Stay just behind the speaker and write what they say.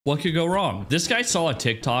What could go wrong? This guy saw a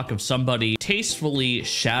TikTok of somebody tastefully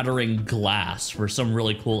shattering glass for some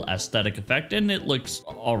really cool aesthetic effect, and it looks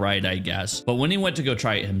all right, I guess. But when he went to go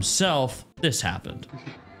try it himself, this happened.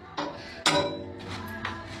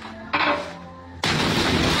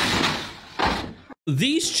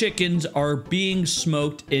 These chickens are being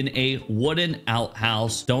smoked in a wooden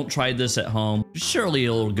outhouse. Don't try this at home. Surely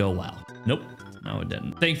it'll go well. Nope. No, it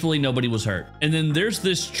didn't. Thankfully, nobody was hurt. And then there's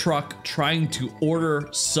this truck trying to order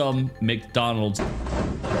some McDonald's.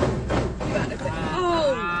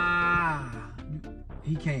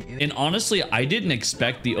 He can't. And honestly, I didn't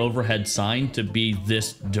expect the overhead sign to be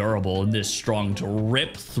this durable and this strong to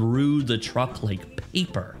rip through the truck like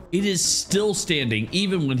paper. It is still standing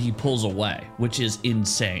even when he pulls away, which is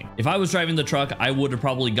insane. If I was driving the truck, I would have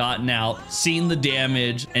probably gotten out, seen the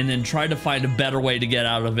damage, and then tried to find a better way to get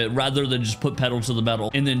out of it rather than just put pedal to the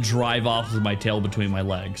metal and then drive off with my tail between my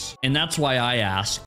legs. And that's why I ask,